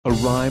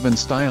Arrive in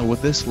style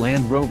with this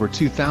Land Rover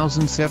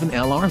 2007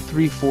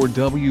 LR3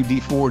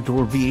 4WD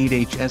 4-door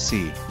V8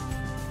 HSE.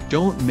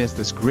 Don't miss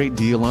this great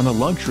deal on a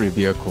luxury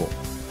vehicle.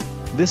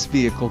 This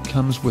vehicle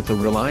comes with a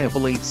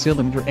reliable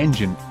 8-cylinder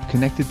engine,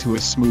 connected to a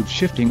smooth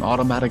shifting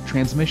automatic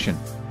transmission.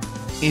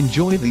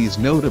 Enjoy these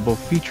notable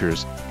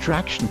features: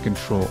 traction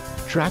control,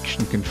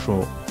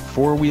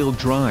 4-wheel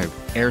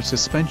drive, air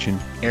suspension,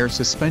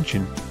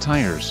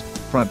 tires,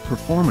 front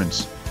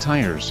performance,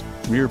 tires,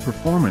 rear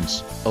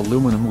performance,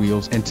 aluminum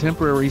wheels and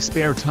temporary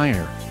spare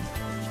tire.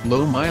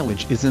 Low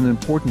mileage is an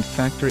important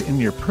factor in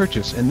your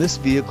purchase, and this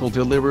vehicle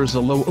delivers a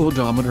low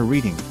odometer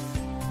reading.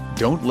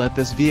 Don't let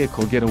this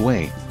vehicle get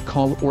away.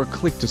 Call or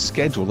click to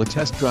schedule a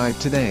test drive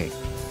today.